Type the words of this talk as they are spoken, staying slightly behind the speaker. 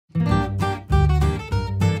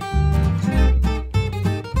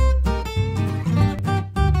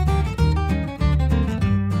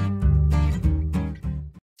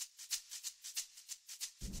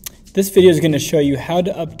This video is going to show you how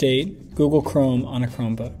to update Google Chrome on a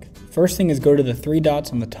Chromebook. First thing is go to the three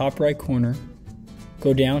dots on the top right corner,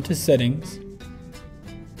 go down to Settings,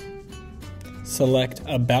 select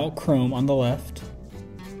About Chrome on the left,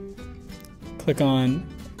 click on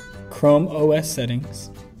Chrome OS Settings,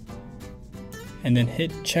 and then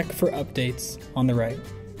hit Check for Updates on the right.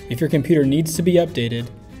 If your computer needs to be updated,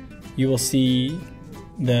 you will see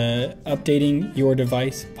the Updating Your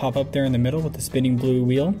Device pop up there in the middle with the spinning blue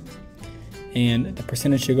wheel, and the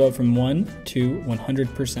percentage should go up from 1 to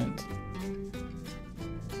 100%.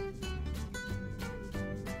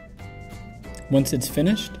 Once it's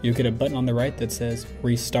finished, you'll get a button on the right that says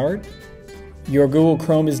Restart. Your Google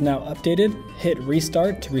Chrome is now updated. Hit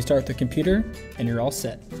Restart to restart the computer, and you're all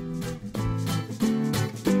set.